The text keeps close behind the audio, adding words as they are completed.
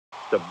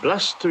the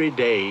blustery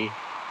day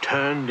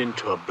turned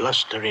into a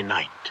blustery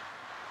night.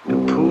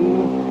 To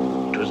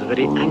Pooh, it was a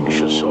very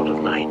anxious sort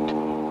of night,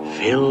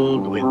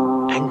 filled with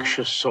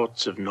anxious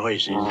sorts of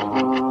noises.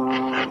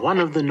 And one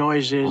of the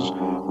noises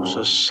was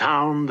a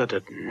sound that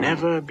had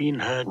never been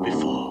heard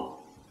before.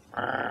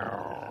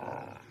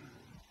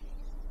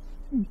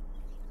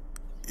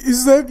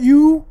 Is that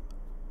you,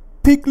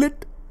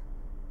 Piglet?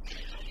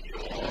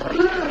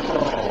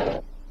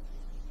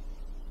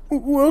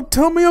 Well,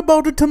 tell me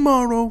about it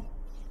tomorrow.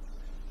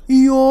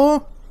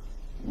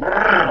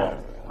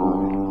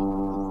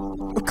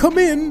 Come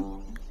in,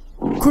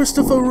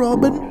 Christopher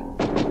Robin.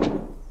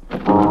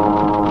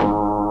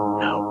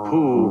 Now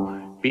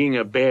Pooh, being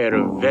a bear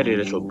of very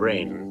little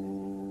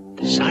brain,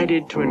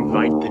 decided to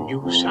invite the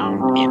new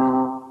sound in.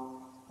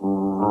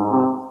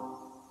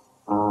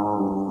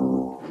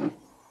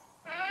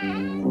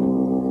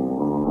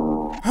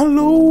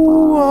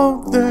 Hello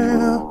out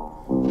there.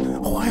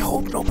 Oh, I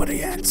hope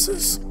nobody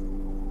answers.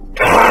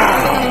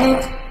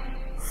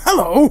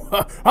 Hello,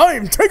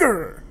 I'm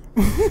Tigger.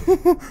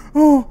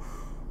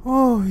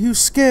 Oh, you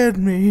scared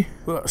me.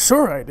 Well,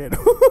 sure I did.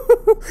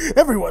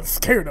 Everyone's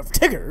scared of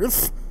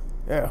Tiggers.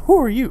 Who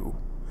are you?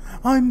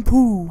 I'm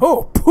Pooh.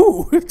 Oh,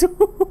 Pooh.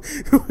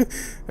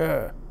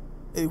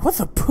 What's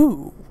a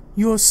Pooh?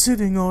 You're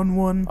sitting on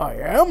one. I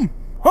am?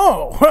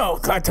 Oh, well,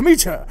 glad to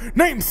meet ya.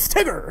 Name's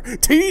Tigger.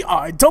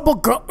 T-I-G-G-R.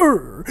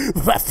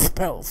 That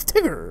spells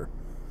Tigger.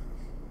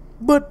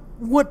 But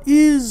what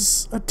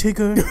is a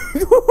Tigger?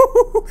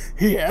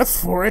 He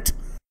asked for it.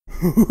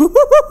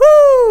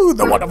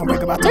 The wonderful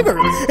thing about Tigger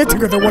is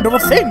Tigger's the wonderful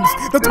things.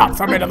 The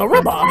tops are made of the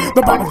rubber,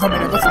 the bottoms are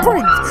made of the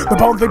springs. The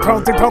bouncy,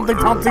 pouncy, pouncy,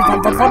 pouncy,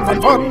 fun, fun, fun,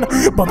 fun,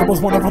 fun. But the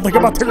most wonderful thing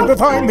about Tigger is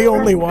that I'm the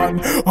only one.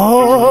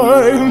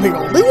 I'm the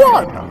only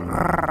one.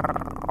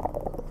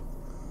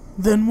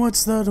 Then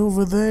what's that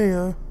over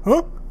there?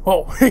 Huh?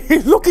 Oh,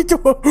 look at you.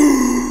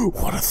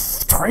 What a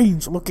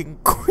strange-looking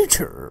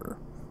creature.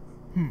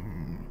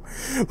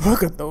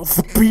 Look at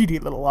those beady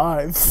little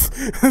eyes,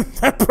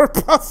 that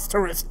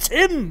preposterous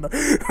chin,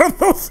 and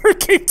those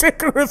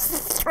ridiculous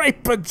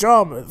striped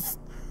pajamas.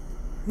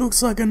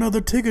 Looks like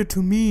another Tigger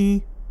to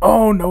me.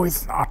 Oh, no,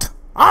 he's not.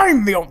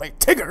 I'm the only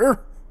Tigger.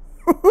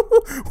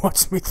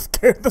 Watch me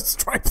scare the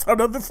stripes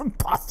out of this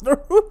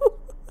imposter.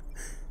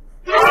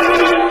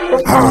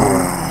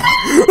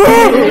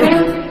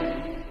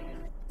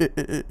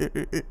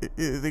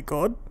 Is he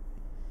gone?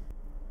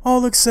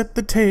 All except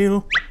the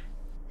tail.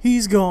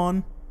 He's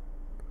gone.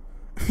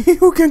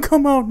 You can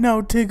come out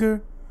now,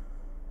 Tigger.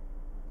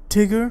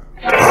 Tigger?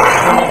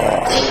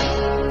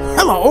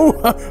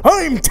 Hello,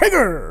 I'm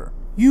Tigger.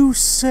 You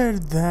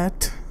said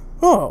that.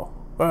 Oh,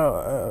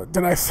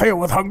 did I say I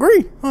was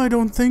hungry? I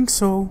don't think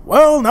so.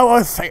 Well, now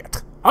I say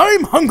it.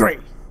 I'm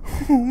hungry.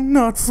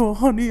 Not for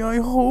honey, I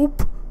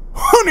hope.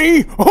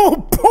 Honey?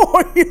 Oh,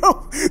 boy!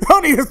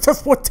 Honey is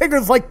just what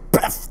Tiggers like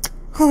best.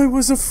 I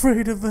was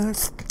afraid of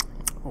that.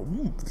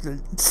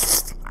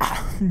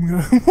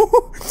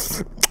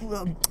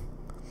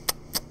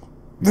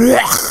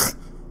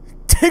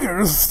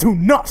 Tiggers do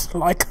not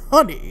like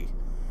honey.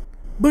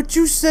 But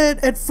you said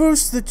at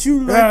first that you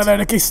liked...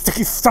 that icky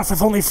sticky stuff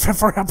is only fit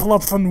for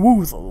hepalops and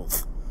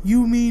woozles.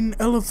 You mean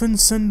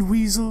elephants and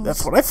weasels?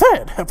 That's what I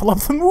said,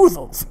 hepalops and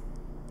woozles.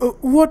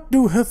 What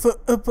do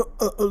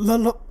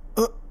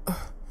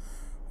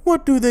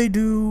what do they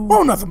do?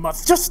 Oh, nothing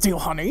much. Just steal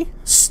honey.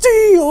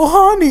 Steal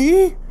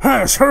honey?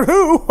 I sure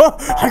do.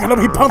 I gotta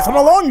be bouncing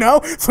along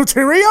now, so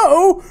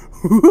cheerio.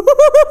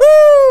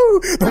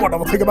 The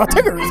wonderful thing about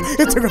Tiggers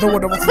is Tiggers are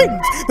wonderful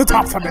things. The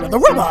tops are made of the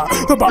rubber,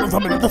 the bottoms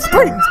are made of the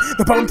springs.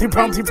 The bouncy,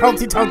 pouncy,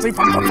 pouncy, touncy,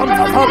 fun, fun, fun,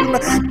 fun,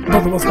 fun.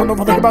 But the most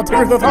wonderful thing about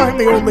Tiggers is I'm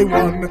the only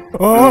one.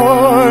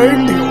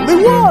 I'm the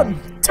only one.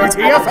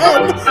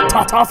 TTFN.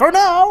 Ta-ta for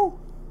now.